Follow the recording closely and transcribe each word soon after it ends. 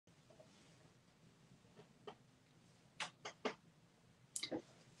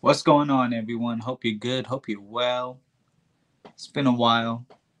What's going on, everyone? Hope you're good. Hope you're well. It's been a while.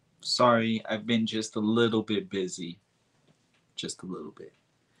 Sorry, I've been just a little bit busy. Just a little bit.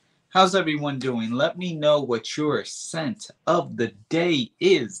 How's everyone doing? Let me know what your scent of the day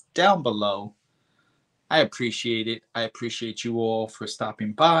is down below. I appreciate it. I appreciate you all for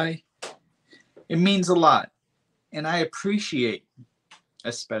stopping by. It means a lot. And I appreciate,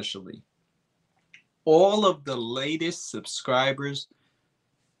 especially, all of the latest subscribers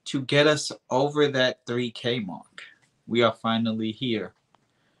to get us over that 3K mark. We are finally here.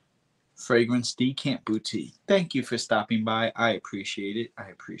 Fragrance Decant Boutique. Thank you for stopping by. I appreciate it. I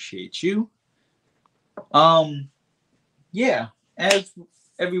appreciate you. Um, yeah, as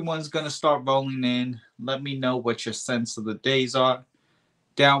everyone's gonna start rolling in, let me know what your scents of the days are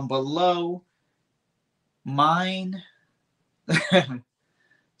down below. Mine.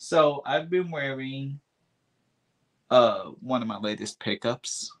 So I've been wearing one of my latest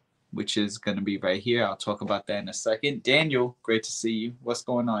pickups, which is gonna be right here. I'll talk about that in a second. Daniel, great to see you. What's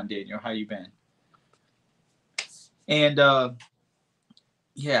going on, Daniel? How you been? And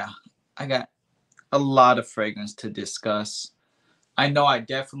yeah, I got a lot of fragrance to discuss. I know I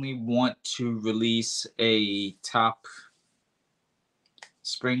definitely want to release a top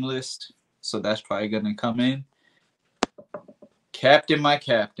spring list, so that's probably going to come in. Captain, my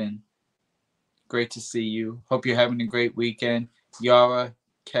captain, great to see you. Hope you're having a great weekend. Yara,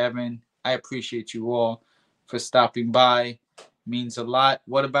 Kevin, I appreciate you all for stopping by. Means a lot.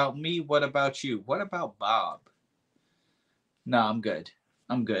 What about me? What about you? What about Bob? No, I'm good.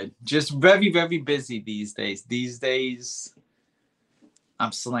 I'm good. Just very, very busy these days. These days,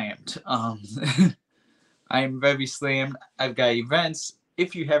 I'm slammed. I am very slammed. I've got events.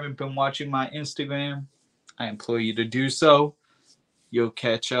 If you haven't been watching my Instagram, I implore you to do so. You'll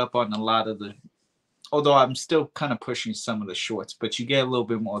catch up on a lot of the, although I'm still kind of pushing some of the shorts, but you get a little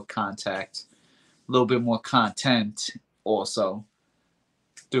bit more contact, a little bit more content also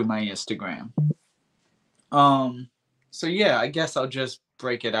through my Instagram. Um, so yeah, I guess I'll just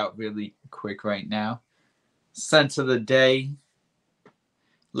break it out really quick right now. Scent of the day,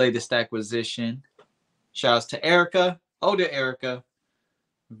 latest acquisition. Shouts to Erica, older Erica,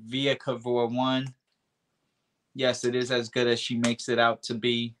 via CAVOUR 1. Yes, it is as good as she makes it out to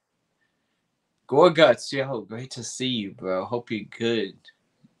be. Gore Guts, yo, great to see you, bro. Hope you're good.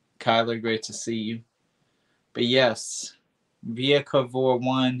 Kyler, great to see you. But yes, via CAVOUR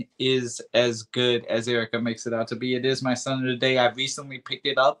 1 is as good as Erica makes it out to be. It is my son of the day. I recently picked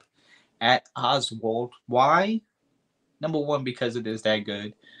it up at Oswald. Why? Number one, because it is that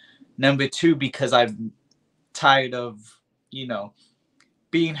good. Number two, because I'm tired of, you know,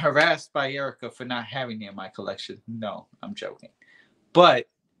 being harassed by Erica for not having it in my collection. No, I'm joking. But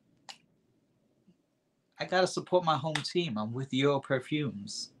I gotta support my home team. I'm with Euro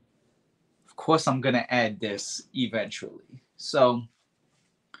Perfumes. Of course, I'm gonna add this eventually. So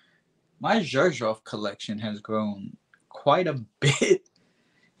my Xerjoff collection has grown quite a bit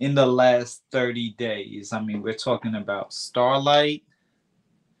in the last 30 days. I mean, we're talking about Starlight,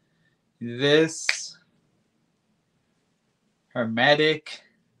 this, Hermetic.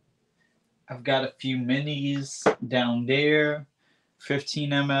 I've got a few minis down there, 15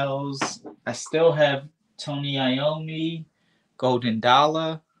 mLs. I still have Tony Iommi, Golden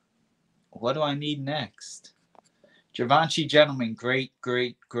Dollar. What do I need next? Givenchy Gentleman, great,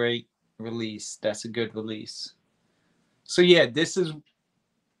 great, great release. That's a good release. So yeah, this is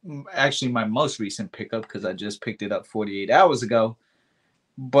actually my most recent pickup because I just picked it up 48 hours ago.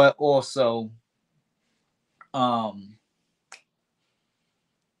 But also, um,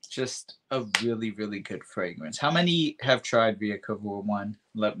 just a really, really good fragrance. How many have tried Via CAVOUR 1?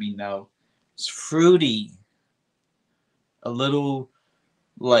 Let me know. It's fruity. A little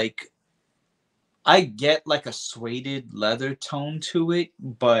like I get like a suede leather tone to it,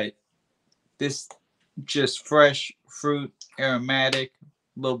 but this just fresh fruit, aromatic,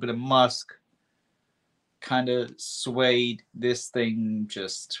 a little bit of musk, kind of suede. This thing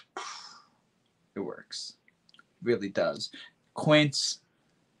just it works. Really does. Quince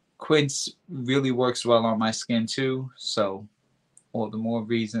Quince really works well on my skin too, so all the more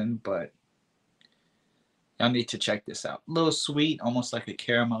reason, but y'all need to check this out. A little sweet, almost like a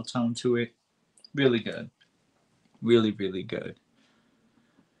caramel tone to it. Really good. Really, really good.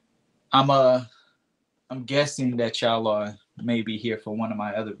 I'm I'm guessing that y'all are maybe here for one of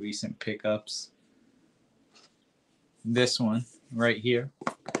my other recent pickups. This one right here.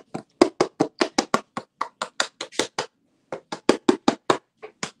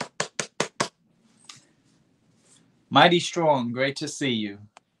 Mighty Strong, great to see you.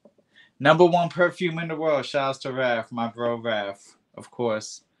 Number one perfume in the world. Shouts to Raph, my bro Raph, of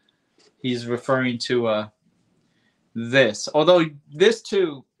course. He's referring to this. Although this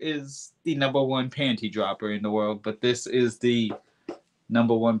too is the #1 panty dropper in the world, but this is the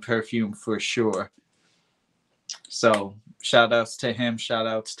 #1 perfume for sure. So shout outs to him, shout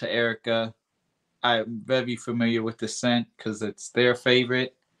outs to Erica. I'm very familiar with the scent because it's their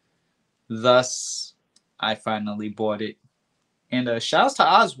favorite. Thus, I finally bought it. And shout outs to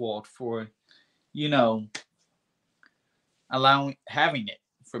Oswald for, you know, having it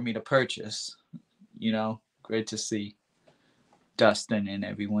for me to purchase. You know, great to see Dustin and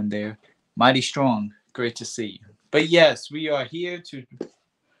everyone there. Mighty Strong, great to see you. But yes, we are here to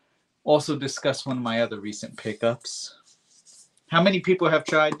also discuss one of my other recent pickups. How many people have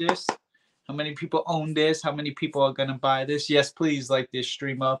tried this? How many people own this? How many people are going to buy this? Yes, please like this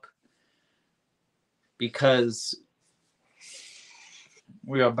stream up because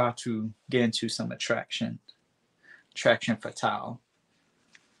we are about to get into some attraction Fatale.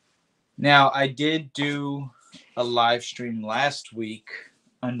 Now, I did do a live stream last week,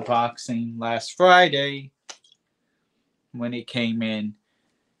 unboxing last Friday when it came in.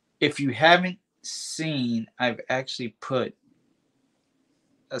 If you haven't seen, I've actually put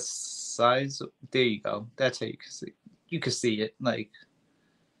a size. There you go. That's how you can see. You can see it. Like,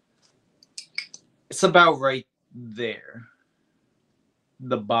 it's about right there.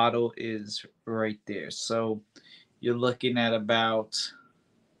 The bottle is right there. So you're looking at about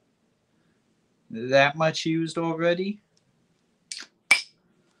that much used already.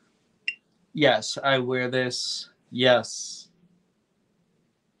 Yes, I wear this. Yes.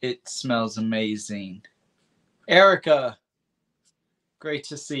 It smells amazing. Erica, great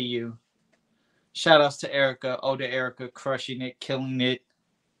to see you. Shout outs to Erica. Older Erica crushing it, killing it.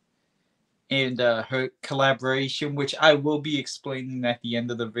 And her collaboration, which I will be explaining at the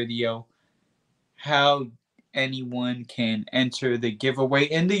end of the video, how anyone can enter the giveaway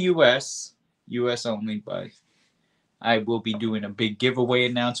in the US only, but I will be doing a big giveaway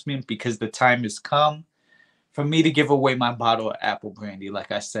announcement because the time has come for me to give away my bottle of apple brandy.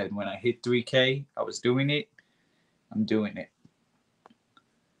 Like I said, when I hit 3K, I was doing it. I'm doing it.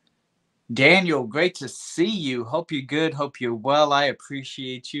 Daniel, great to see you. Hope you're good. Hope you're well. I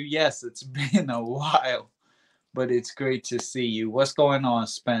appreciate you. Yes, it's been a while, but it's great to see you. What's going on,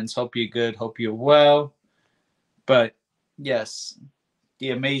 Spence? Hope you're good. Hope you're well. But yes, the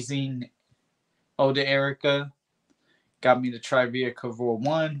amazing older Erica got me to try via CAVOUR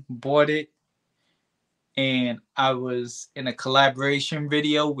 1, bought it, and I was in a collaboration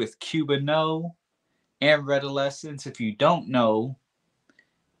video with Cuba No and Redolescence. If you don't know,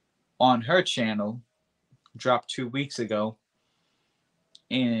 on her channel, dropped 2 weeks ago,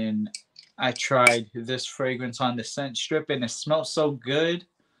 and I tried this fragrance on the scent strip, and it smelled so good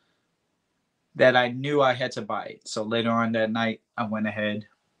that I knew I had to buy it. So later on that night, I went ahead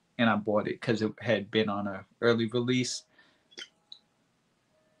and I bought it because it had been on an early release.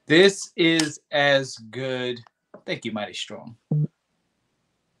 This is as good. Thank you, Mighty Strong.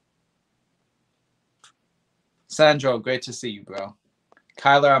 Sandro, great to see you, bro.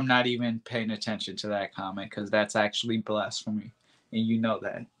 Kyler, I'm not even paying attention to that comment because that's actually blasphemy. And you know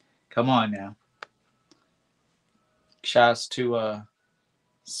that. Come on now. Shouts to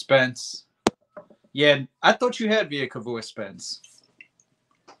Spence. Yeah, I thought you had via CAVOUR, Spence.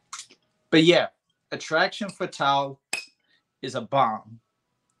 But yeah, Attraction Fatale is a bomb.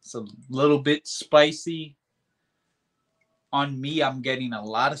 It's a little bit spicy. On me, I'm getting a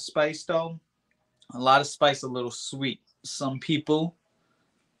lot of spice though. A lot of spice, a little sweet. Some people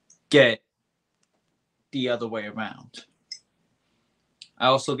get the other way around. I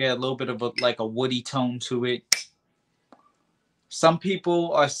also get a little bit of a woody tone to it. Some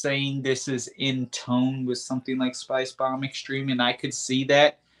people are saying this is in tone with something like Spice Bomb Extreme, and I could see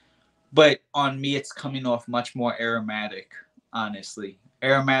that. But on me, it's coming off much more aromatic, honestly.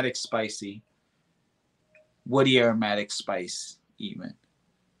 Aromatic, spicy. Woody aromatic spice, even.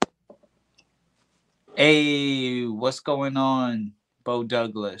 Hey, what's going on, Bo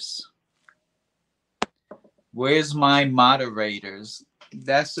Douglas? Where's my moderators?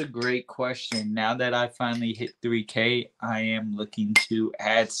 That's a great question. Now that I finally hit 3K, I am looking to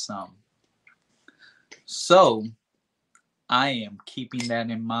add some. So, I am keeping that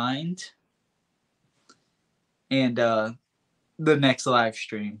in mind. And the next live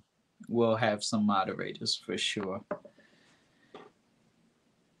stream will have some moderators for sure.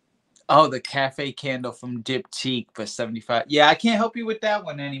 Oh, the cafe candle from Diptyque for 75. Yeah, I can't help you with that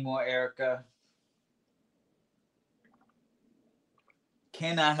one anymore, Erica.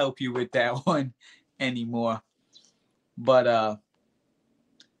 Cannot help you with that one anymore. But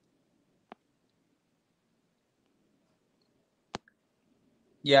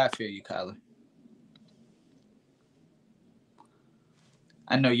Yeah, I feel you, Kyler.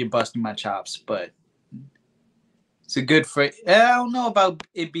 I know you're busting my chops, but it's a good phrase. I don't know about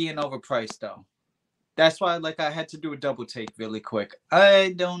it being overpriced though. That's why, like, I had to do a double take really quick.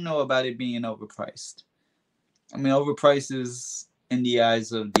 I don't know about it being overpriced. I mean, overpriced is in the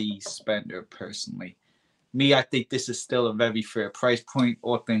eyes of the spender, personally. Me, I think this is still a very fair price point,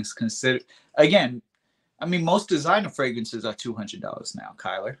 all things considered. Again, I mean, most designer fragrances are $200 now,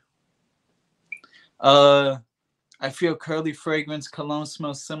 Kyler. I feel Curlyfragrance cologne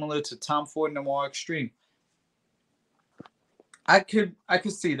smells similar to Tom Ford Noir Extreme. I could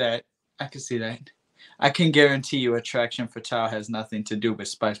see that. I could see that. I can guarantee you Attraction Fatale has nothing to do with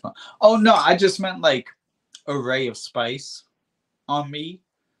Spice Bomb. Oh no, I just meant like array of spice on me.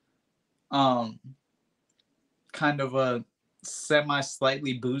 Um kind of a semi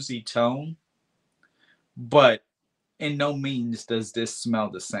slightly boozy tone, but in no means does this smell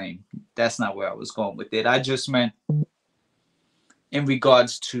the same. That's not where I was going with it. I just meant in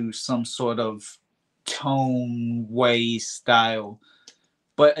regards to some sort of tone, way, style.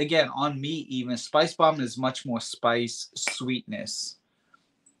 But again, on me, even Spice Bomb is much more spice, sweetness.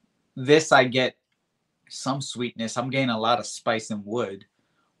 This I get some sweetness. I'm getting a lot of spice and wood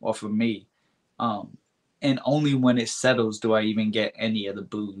off of me. Um, and only when it settles do I even get any of the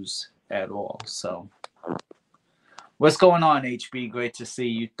booze at all. So, what's going on, HB? Great to see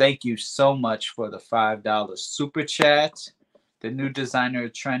you. Thank you so much for the $5 super chat. The new designer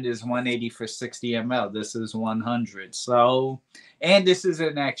trend is 180 for 60 ml. This is 100. So, and this is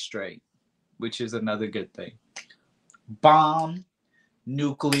an extra, which is another good thing. Bomb,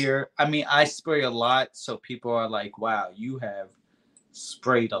 nuclear. I mean, I spray a lot, so people are like, wow, you have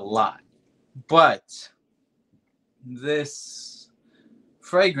sprayed a lot. But this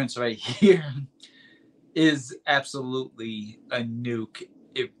fragrance right here is absolutely a nuke.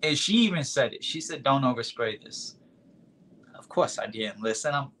 And she even said it. She said, don't overspray this. Of course I didn't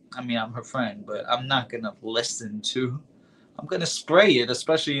listen. I'm her friend, but I'm not going to listen to. I'm going to spray it,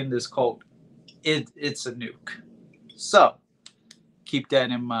 especially in this cold. It's a nuke. So, keep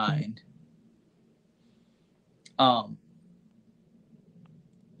that in mind.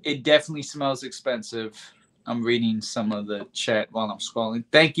 It definitely smells expensive. I'm reading some of the chat while I'm scrolling.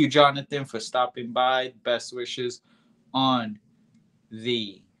 Thank you, Jonathan, for stopping by. Best wishes on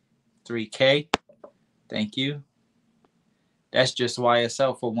the 3K. Thank you. That's just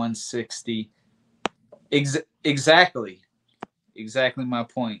YSL for 160. Exactly. Exactly my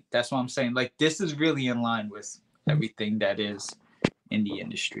point. That's what I'm saying. Like, this is really in line with everything that is in the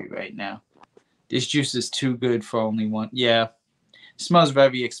industry right now. This juice is too good for only one. Yeah. Smells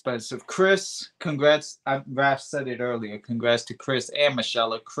very expensive. Chris, congrats. Raph said it earlier. Congrats to Chris and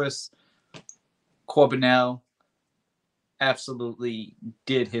Michelle. Chris Corbinell absolutely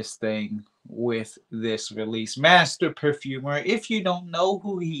did his thing with this release. Master perfumer. If you don't know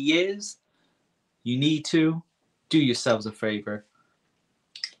who he is, you need to do yourselves a favor.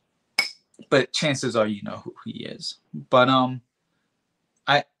 But chances are you know who he is. But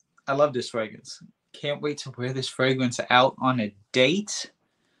I love this fragrance. Can't wait to wear this fragrance out on a date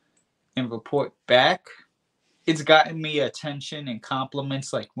and report back. It's gotten me attention and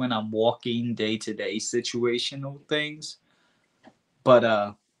compliments like when I'm walking day-to-day situational things. But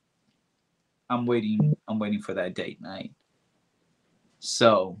I'm waiting for that date night.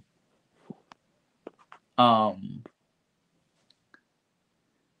 So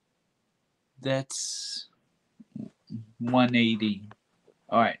that's 180.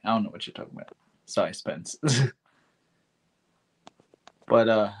 All right, I don't know what you're talking about. Sorry, Spence.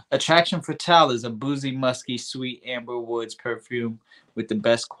 But Attraction Fatale is a boozy, musky, sweet amber woods perfume with the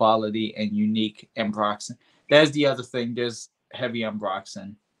best quality and unique ambroxan. That's the other thing. There's heavy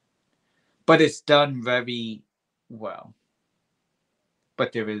ambroxan, but it's done very well.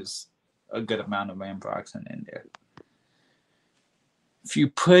 But there is a good amount of ambroxan in there. If you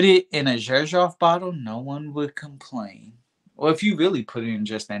put it in a Xerjoff bottle, no one would complain. Or if you really put it in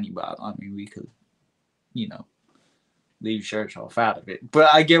just any bottle, I mean, we could, leave Xerjoff out of it.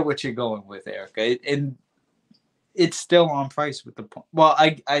 But I get what you're going with, Erica. And it's still on price with the point. Well,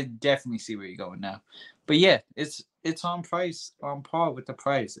 I definitely see where you're going now. But yeah, it's on price, on par with the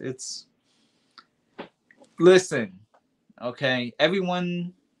price. Listen, okay,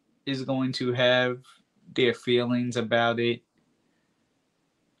 everyone is going to have their feelings about it.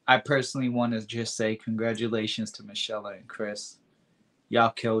 I personally want to just say congratulations to Michelle and Chris.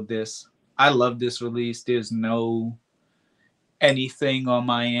 Y'all killed this. I love this release. There's no anything on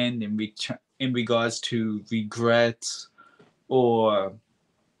my end in regards to regrets or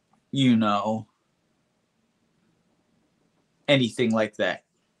anything like that.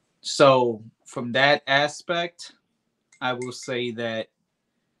 So from that aspect, I will say that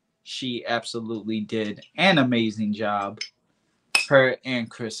she absolutely did an amazing job. Her and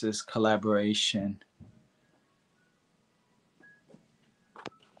Chris's collaboration.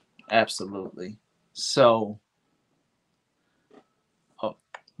 Absolutely. So, oh,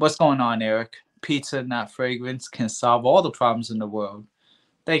 what's going on, Eric? Pizza, not fragrance, can solve all the problems in the world.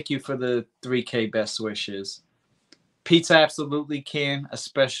 Thank you for the 3K best wishes. Pizza absolutely can,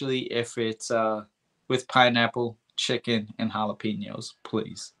 especially if it's with pineapple, chicken, and jalapenos,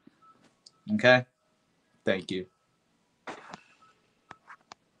 please. Okay? Thank you.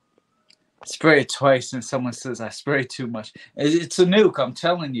 Spray it twice and someone says I spray too much. It's a nuke, I'm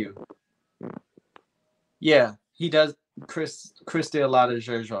telling you. Yeah, he does. Chris did a lot of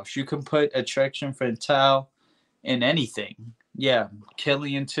Xerjoffs. You can put Attraction Fatale in anything. Yeah,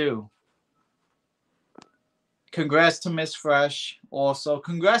 Killian too. Congrats to Miss Fresh. Also,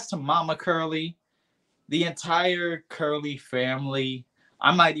 congrats to Mama Curly, the entire Curly family.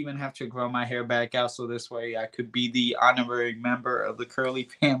 I might even have to grow my hair back out so this way I could be the honorary member of the Curly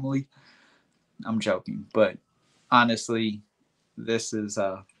family. I'm joking, but honestly, this is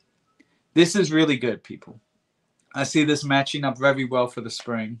really good, people. I see this matching up very well for the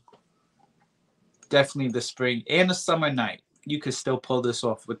spring. Definitely the spring and the summer night. You could still pull this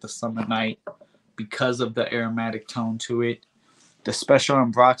off with the summer night because of the aromatic tone to it. The special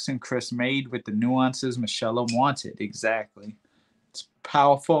unboxing Chris made with the nuances Michelle wanted. Exactly. It's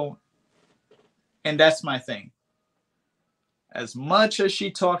powerful. And that's my thing. As much as she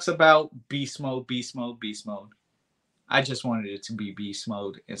talks about beast mode, beast mode, beast mode, I just wanted it to be beast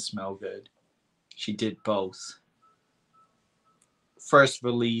mode and smell good. She did both. First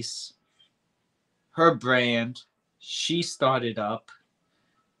release, her brand, she started up,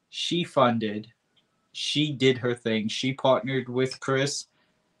 she funded, she did her thing, she partnered with Chris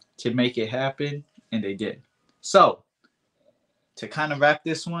to make it happen, and they did. So, to kind of wrap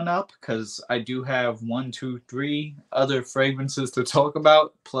this one up, because I do have 1, 2, 3 other fragrances to talk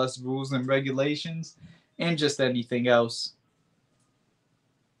about, plus rules and regulations, and just anything else.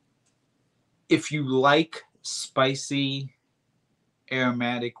 If you like spicy,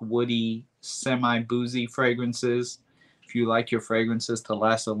 aromatic, woody, semi-boozy fragrances, if you like your fragrances to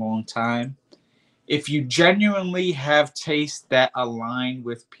last a long time, if you genuinely have tastes that align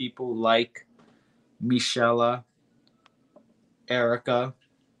with people like Michelle, Erica,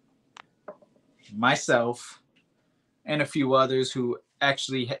 myself, and a few others who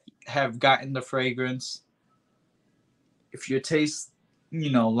actually have gotten the fragrance, if your tastes,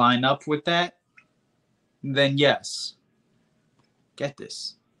 line up with that, then yes, get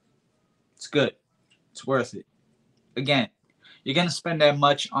this. It's good. It's worth it. Again, you're going to spend that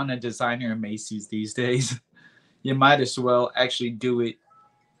much on a designer in Macy's these days. You might as well actually do it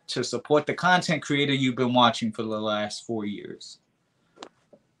to support the content creator you've been watching for the last 4 years.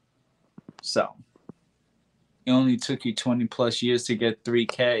 So, it only took you 20 plus years to get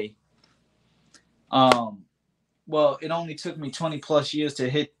 3K. Well, it only took me 20 plus years to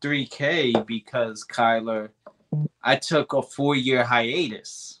hit 3K because, Kyler, I took a 4-year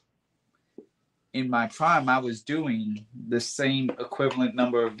hiatus. In my prime, I was doing the same equivalent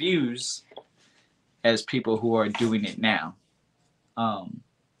number of views as people who are doing it now.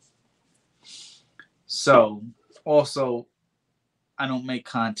 So, also, I don't make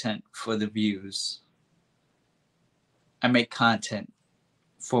content for the views. I make content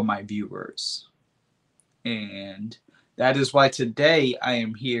for my viewers. And that is why today I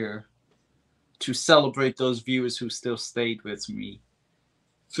am here to celebrate those viewers who still stayed with me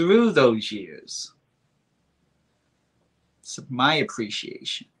through those years. It's my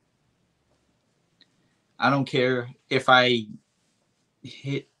appreciation. I don't care if I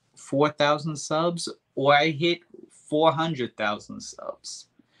hit 4,000 subs or I hit 400,000 subs.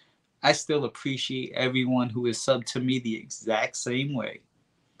 I still appreciate everyone who is subbed to me the exact same way.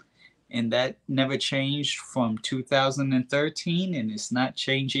 And that never changed from 2013, and it's not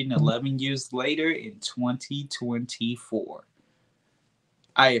changing 11 years later in 2024.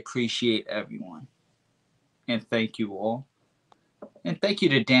 I appreciate everyone. And thank you all. And thank you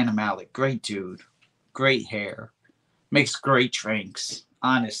to Dan Malik. Great dude. Great hair. Makes great drinks.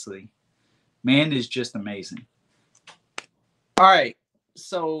 Honestly. Man is just amazing. Alright.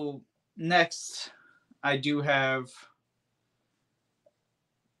 So next I do have,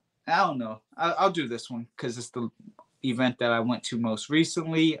 I don't know. I'll do this one because it's the event that I went to most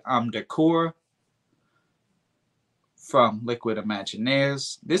recently. The COEUR from Liquid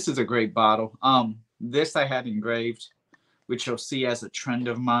Imaginaires. This is a great bottle. This I had engraved, which you'll see as a trend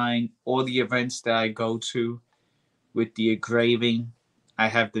of mine. All the events that I go to with the engraving I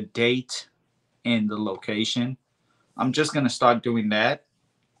have the date and the location. I'm just going to start doing that.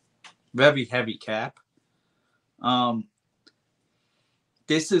 Very heavy cap. Um,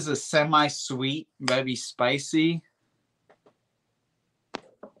 this is a semi-sweet, very spicy.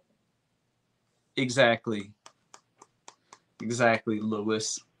 Exactly. Exactly,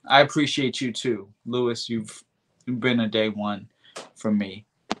 Lewis. I appreciate you too. Lewis, you've been a day one for me.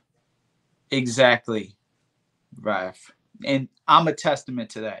 Exactly, Raf. And I'm a testament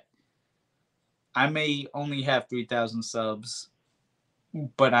to that. I may only have 3,000 subs,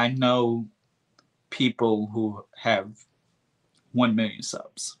 but I know people who have 1 million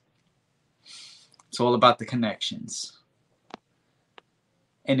subs. It's all about the connections.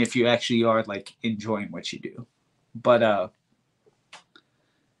 And if you actually are like enjoying what you do. But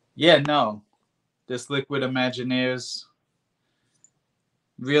yeah, no. This Liquid Imaginaires,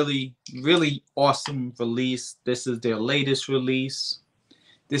 really, really awesome release. This is their latest release.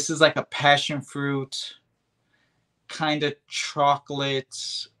 This is like a passion fruit, kind of chocolate,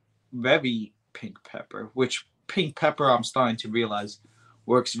 very pink pepper, which pink pepper I'm starting to realize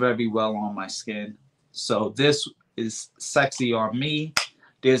works very well on my skin. So this is sexy on me.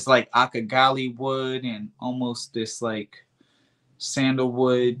 There's like akagali wood and almost this like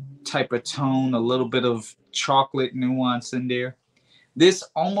sandalwood type of tone, a little bit of chocolate nuance in there. This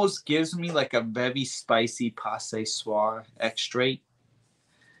almost gives me like a very spicy passe soir extrait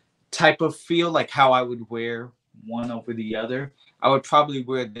type of feel, like how I would wear one over the other. I would probably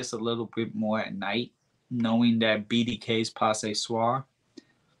wear this a little bit more at night, knowing that BDK's passe soir.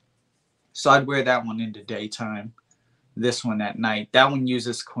 So I'd wear that one in the daytime, this one at night. That one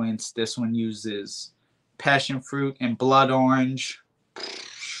uses quince, this one uses passion fruit and blood orange.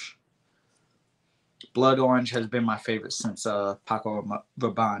 Blood orange has been my favorite since Paco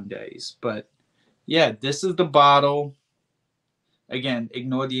Rabanne days. But yeah, this is the bottle. Again,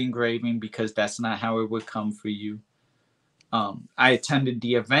 ignore the engraving because that's not how it would come for you. I attended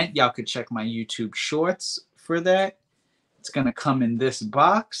the event. Y'all could check my YouTube shorts for that. It's going to come in this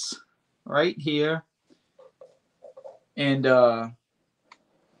box right here. And they're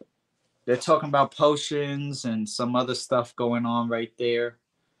talking about potions and some other stuff going on right there.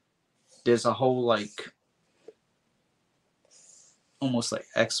 There's a whole like almost like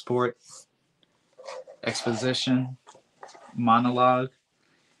exposition monologue.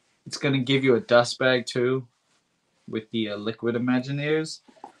 It's going to give you a dust bag too with the Liquid Imaginaires.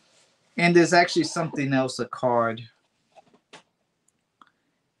 And there's actually something else, a card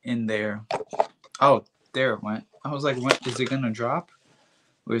in there. Oh, there it went. I was like, what, is it going to drop?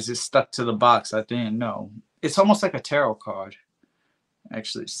 Or is it stuck to the box? I didn't know. It's almost like a tarot card.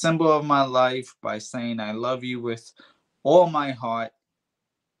 Actually, symbol of my life by saying I love you with all my heart.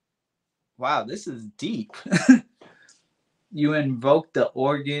 Wow, this is deep. You invoke the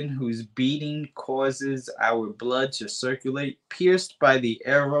organ whose beating causes our blood to circulate, pierced by the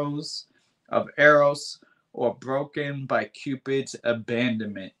arrows of Eros or broken by Cupid's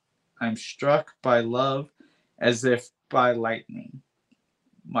abandonment. I'm struck by love as if by lightning.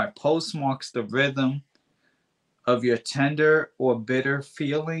 My pulse marks the rhythm of your tender or bitter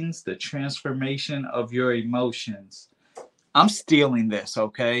feelings, the transformation of your emotions. I'm stealing this,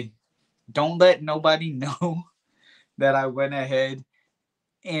 okay? Don't let nobody know that I went ahead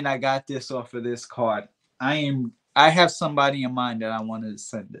and I got this off of this card. I have somebody in mind that I wanted to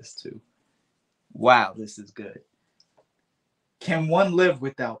send this to. Wow, this is good. Can one live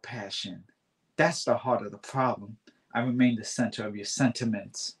without passion? That's the heart of the problem. I remain the center of your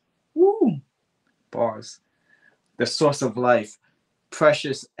sentiments. Woo! Bars. The source of life,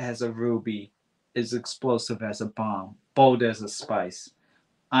 precious as a ruby, is explosive as a bomb, bold as a spice.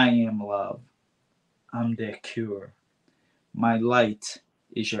 I am love. I'm their cure. My light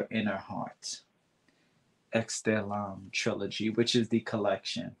is your inner heart. Extelam trilogy, which is the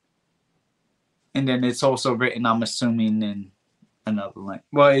collection. And then it's also written, I'm assuming, in another language.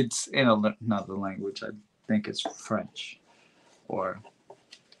 Well, it's in another language. I think it's French or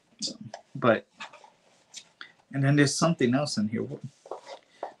something. But, and then there's something else in here.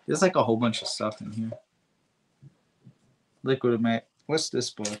 There's like a whole bunch of stuff in here. Liquid Matte. What's this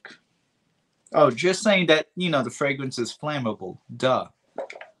book? Oh, just saying that, you know, the fragrance is flammable. Duh.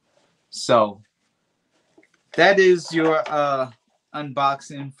 So, that is your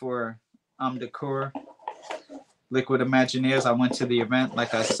unboxing for the COEUR Liquid Imaginaires. I went to the event,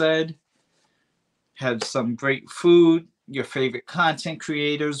 like I said. Had some great food. Your favorite content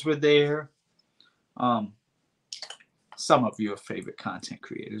creators were there. Some of your favorite content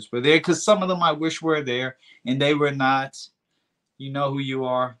creators were there because some of them I wish were there and they were not. You know who you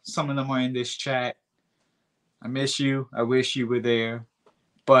are. Some of them are in this chat. I miss you. I wish you were there.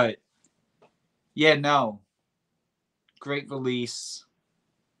 But yeah, no. Great release.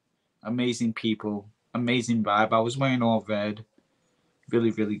 Amazing people. Amazing vibe. I was wearing all red.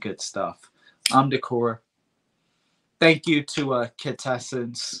 Really, really good stuff. I'm Decor. Thank you to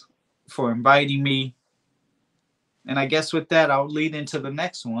Quintessence for inviting me. And I guess with that, I'll lead into the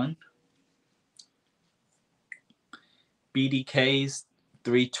next one. BDK's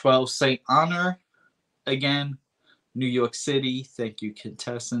 312 SAINT-HONORE. Again, New York City. Thank you,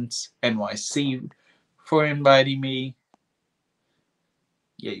 Quintessence. NYC for inviting me.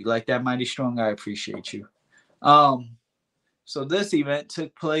 Yeah, you like that Mighty Strong? I appreciate you. So this event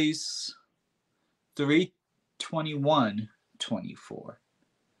took place 3/21/24.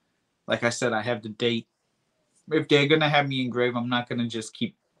 Like I said, I have the date. If they're gonna have me engrave, I'm not gonna just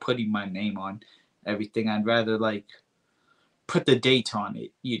keep putting my name on everything. I'd rather like put the date on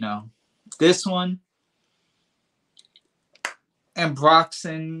it, you know. This one,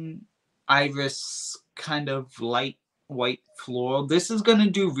 Ambroxan Iris, kind of light white floral. This is gonna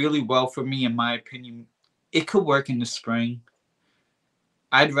do really well for me, in my opinion. It could work in the spring.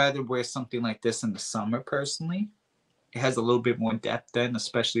 I'd rather wear something like this in the summer, personally. It has a little bit more depth then,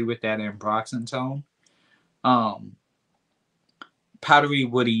 especially with that Ambroxan tone. Powdery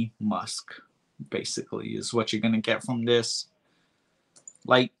woody musk, basically, is what you're going to get from this.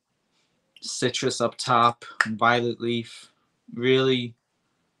 Light citrus up top, violet leaf. Really,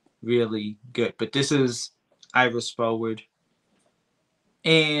 really good. But this is iris forward.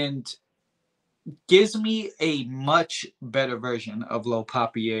 And gives me a much better version of Low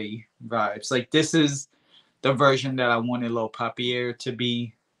Papier vibes. Like, this is the version that I wanted Low Papier to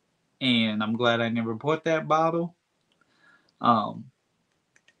be, and I'm glad I never bought that bottle.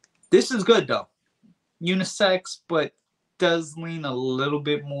 This is good though. Unisex, but does lean a little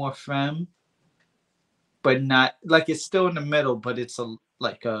bit more femme, but not like, it's still in the middle, but it's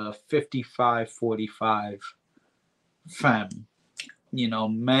like a 55-45 femme. You know,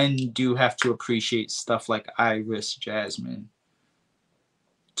 men do have to appreciate stuff like Iris Jasmine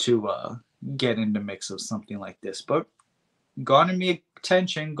to get in the mix of something like this. But garnered me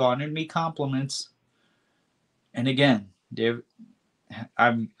attention, garnered me compliments. And again,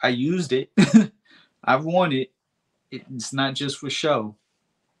 I used it. I've worn it. It's not just for show.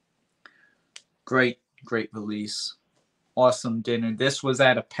 Great release. Awesome dinner. This was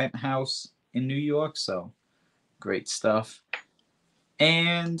at a penthouse in New York, so great stuff.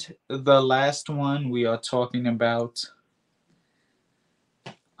 And the last one we are talking about,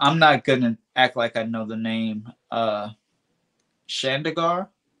 I'm not gonna act like I know the name. CHANDIGARH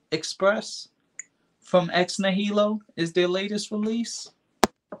Express from NIHILO is their latest release.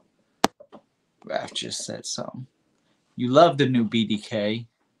 Raph just said so. You love the new BDK,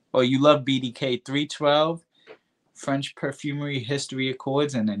 or you love BDK 312, French Perfumery History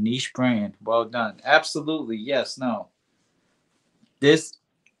Accords, and a niche brand. Well done. Absolutely. Yes. No. This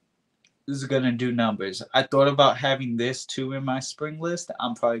is going to do numbers. I thought about having this too in my spring list.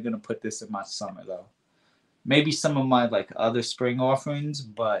 I'm probably going to put this in my summer though. Maybe some of my like other spring offerings,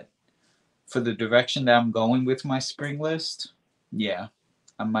 but for the direction that I'm going with my spring list, yeah,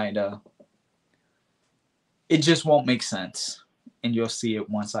 I might it just won't make sense, and you'll see it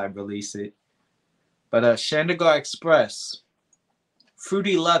once I release it. But CHANDIGARH Express,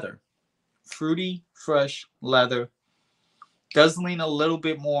 fruity leather, fruity fresh leather. Does lean a little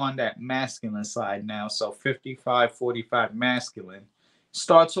bit more on that masculine side now, so 55-45 masculine.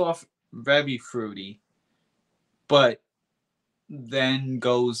 Starts off very fruity, but then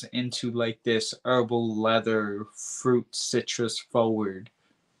goes into like this herbal leather, fruit, citrus forward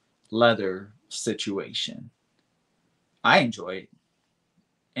leather situation. I enjoy it.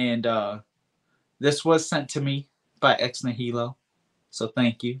 And this was sent to me by NIHILO, so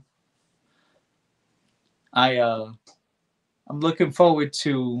thank you. I'm looking forward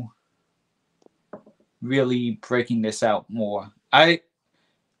to really breaking this out more. I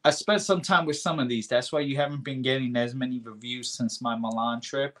spent some time with some of these. That's why you haven't been getting as many reviews since my Milan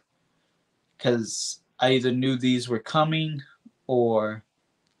trip, because I either knew these were coming or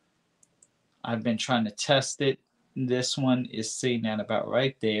I've been trying to test it. This one is sitting at about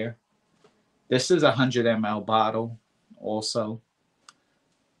right there. This is a 100 ml bottle also.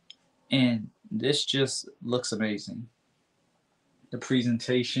 And this just looks amazing. The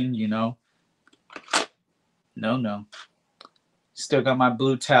presentation, you know. No. Still got my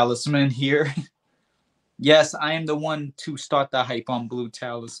blue talisman here. Yes, I am the one to start the hype on blue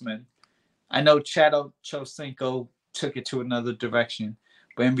talisman. I know Chado Chosenko took it to another direction.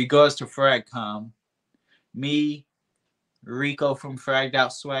 But in regards to Fragcom, me, Rico from Fragged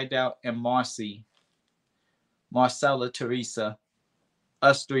Out, Swagged Out, and Marcella Teresa,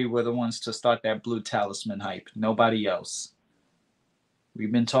 us three were the ones to start that blue talisman hype. Nobody else.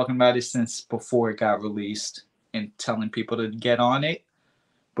 We've been talking about it since before it got released and telling people to get on it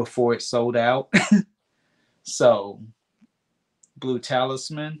before it sold out. So, blue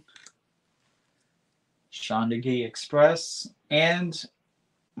talisman, CHANDIGARH Express, and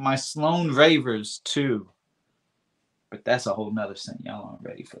my Sloan Ravers too. But that's a whole nother thing. Y'all aren't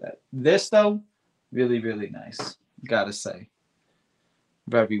ready for that. This though, really, really nice. Gotta say.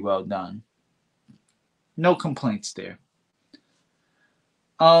 Very well done. No complaints there.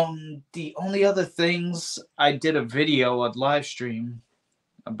 The only other things I did a video, a live stream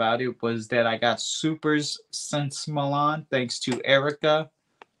about it was that I got Superz since Milan thanks to Erica.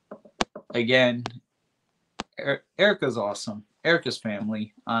 Again, Erica's awesome. Erica's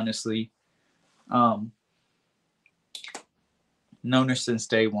family, honestly. Known her since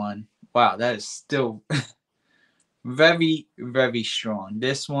day one. Wow, that is still very, very strong.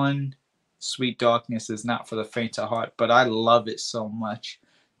 This one, Sweet Darkness, is not for the faint of heart, but I love it so much.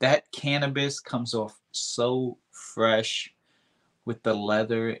 That cannabis comes off so fresh with the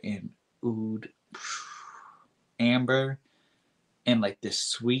leather and oud, amber, and like this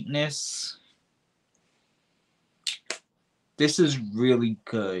sweetness. This is really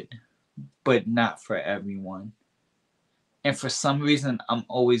good, but not for everyone. And for some reason, I'm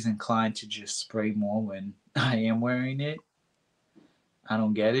always inclined to just spray more when I am wearing it. I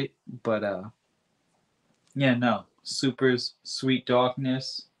don't get it, but yeah, no. Superz, Sweet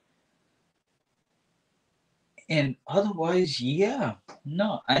Darkness. And otherwise, yeah,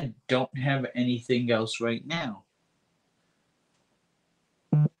 no, I don't have anything else right now.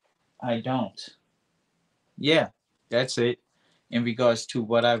 I don't. Yeah, that's it. In regards to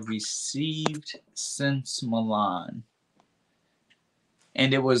what I've received since Milan.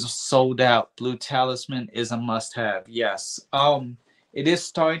 And it was sold out. Blue Talisman is a must-have. Yes. It is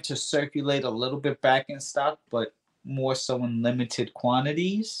starting to circulate a little bit back in stock, but more so in limited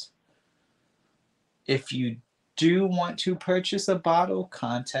quantities. If you do want to purchase a bottle,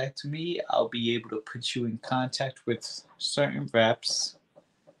 contact me. I'll be able to put you in contact with certain reps.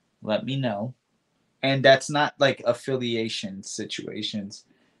 Let me know. And that's not like affiliation situations.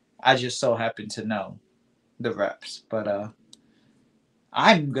 I just so happen to know the reps. But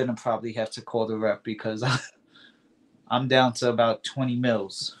I'm going to probably have to call the rep because I'm down to about 20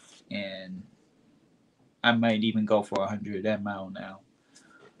 mils. And I might even go for 100 ml now.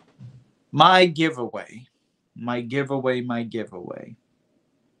 My giveaway.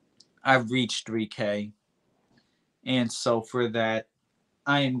 I've reached 3K. And so for that,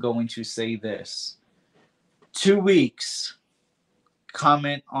 I am going to say this. 2 weeks,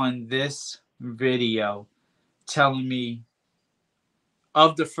 comment on this video telling me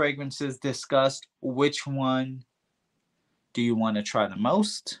of the fragrances discussed, which one do you want to try the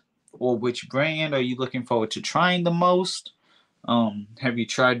most? Or which brand are you looking forward to trying the most? Have you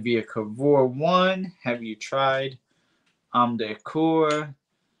tried via CAVOUR 1? Have you tried COEUR,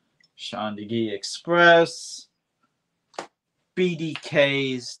 CHANDIGARH Express,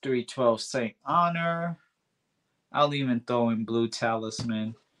 BDK's 312 SAINT-HONORE? I'll even throw in Blue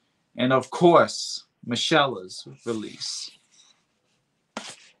Talisman. And of course, Michela's release.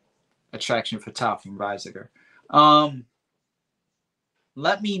 Attraction Fatale from Ryziger.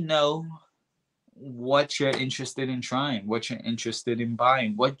 Let me know what you're interested in trying, what you're interested in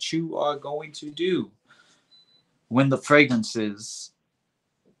buying, what you are going to do when the fragrances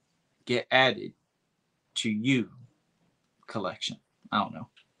get added to you collection. I don't know.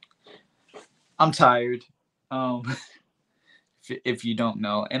 I'm tired. If you don't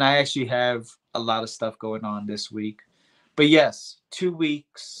know. And I actually have a lot of stuff going on this week. But yes, 2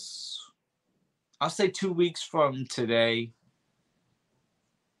 weeks. I'll say 2 weeks from today.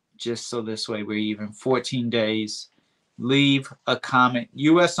 Just so this way we're even. 14 days. Leave a comment.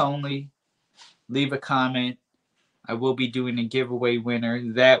 US only. Leave a comment. I will be doing a giveaway winner.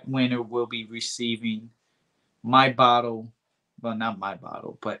 That winner will be receiving my bottle. Well, not my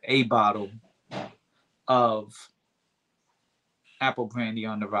bottle, but a bottle of Apple Brandy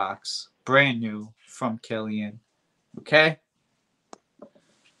on the Rocks. Brand new from Killian. Okay?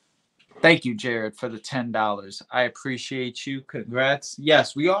 Thank you, Jared, for the $10. I appreciate you. Congrats.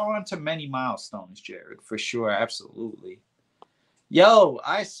 Yes, we are on to many milestones, Jared, for sure. Absolutely. Yo,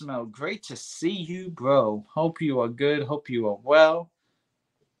 I smell great to see you, bro. Hope you are good. Hope you are well.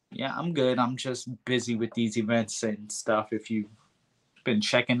 Yeah, I'm good. I'm just busy with these events and stuff. If you've been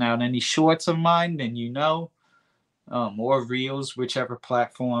checking out any shorts of mine, then you know. Or reels, whichever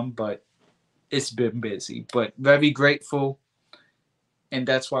platform, but it's been busy. But very grateful And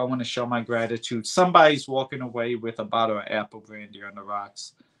that's why I want to show my gratitude. Somebody's walking away with a bottle of apple brandy on the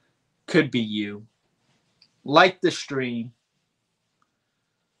rocks. Could be you. Like the stream.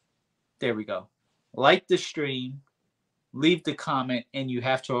 There we go. Like the stream. Leave the comment, and you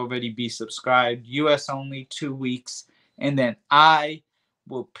have to already be subscribed. US only, 2 weeks. And then I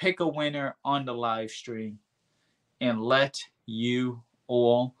will pick a winner on the live stream and let you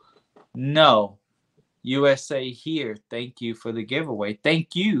all know. USA here, thank you for the giveaway.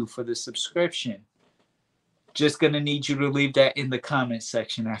 Thank you for the subscription. Just going to need you to leave that in the comment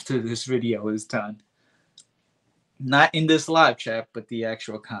section after this video is done. Not in this live chat, but the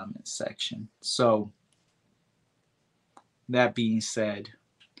actual comment section. So, that being said,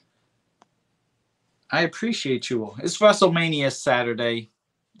 I appreciate you all. It's WrestleMania Saturday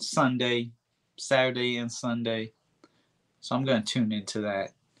and Sunday. So I'm going to tune into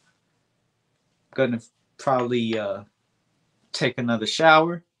that. Going to probably take another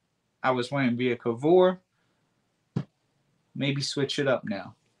shower. I was wearing via CAVOUR. Maybe switch it up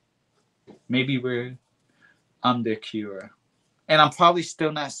now. Maybe we're under COEUR. And I'm probably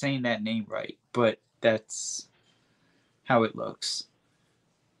still not saying that name right, but that's how it looks.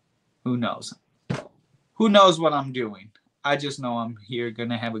 Who knows? Who knows what I'm doing? I just know I'm here,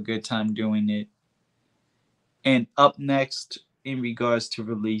 gonna have a good time doing it. And up next, in regards to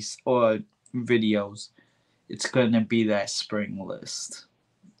release or videos, it's gonna be that spring list.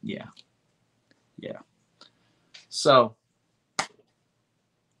 Yeah. So,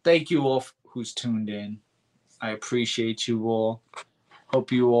 thank you all who's tuned in. I appreciate you all.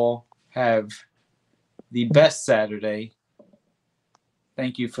 Hope you all have the best Saturday.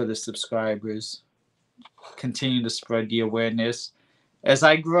 Thank you for the subscribers. Continue to spread the awareness. As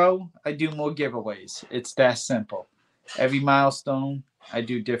I grow, I do more giveaways. It's that simple. Every milestone, I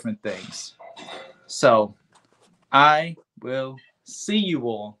do different things. So, I will see you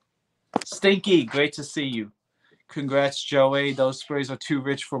all. Stinky, great to see you. Congrats, Joey. Those sprays are too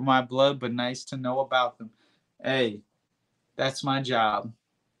rich for my blood, but nice to know about them. Hey, that's my job.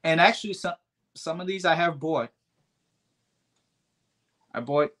 And actually, some of these I have bought. I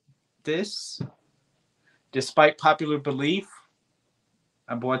bought this. Despite popular belief,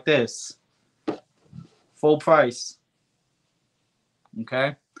 I bought this. Full price.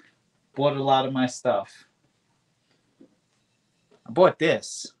 Okay? Bought a lot of my stuff. I bought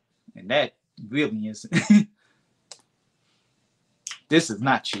this. And that really isn't. This is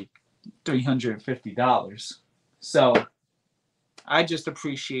not cheap. $350. So, I just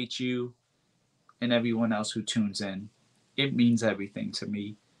appreciate you and everyone else who tunes in. It means everything to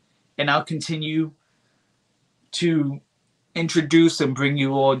me. And I'll continue to introduce and bring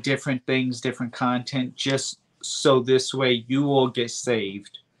you all different things, different content, just so this way you all get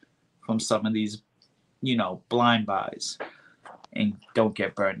saved from some of these, blind buys and don't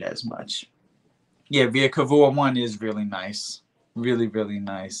get burned as much. Yeah, via CAVOUR 1 is really nice. Really, really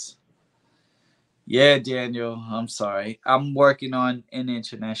nice. Yeah, Daniel, I'm sorry. I'm working on an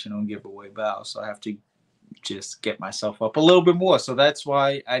international giveaway, but I also have to just get myself up a little bit more. So that's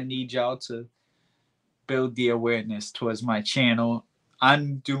why I need y'all to build the awareness towards my channel.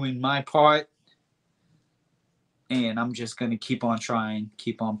 I'm doing my part, and I'm just going to keep on trying,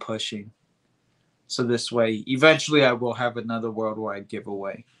 keep on pushing. So this way, eventually I will have another worldwide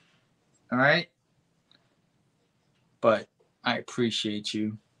giveaway. All right? But I appreciate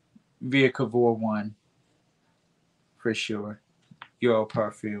you. Via CAVOUR 1, for sure. Your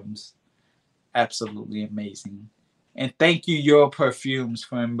perfumes, absolutely amazing. And thank you, Your Perfumes,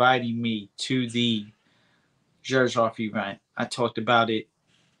 for inviting me to the Xerjoff event. I talked about it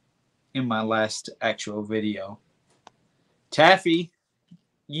in my last actual video. Taffy,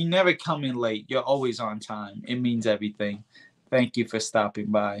 you never come in late. You're always on time. It means everything. Thank you for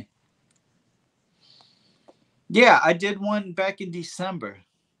stopping by. Yeah, I did one back in December.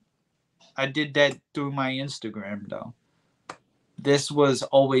 I did that through my Instagram, though. This was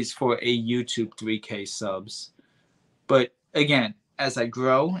always for a YouTube 3K subs. But again, as I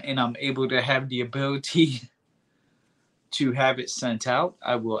grow and I'm able to have the ability to have it sent out,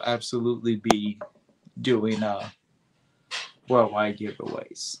 I will absolutely be doing worldwide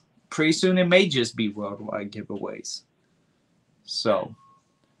giveaways. Pretty soon it may just be worldwide giveaways. So,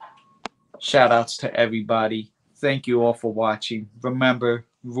 shout outs to everybody. Thank you all for watching. Remember,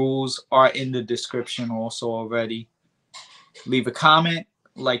 rules are in the description also already. Leave a comment,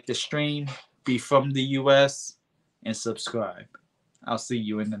 like the stream, be from the US, and subscribe. I'll see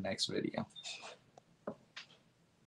you in the next video.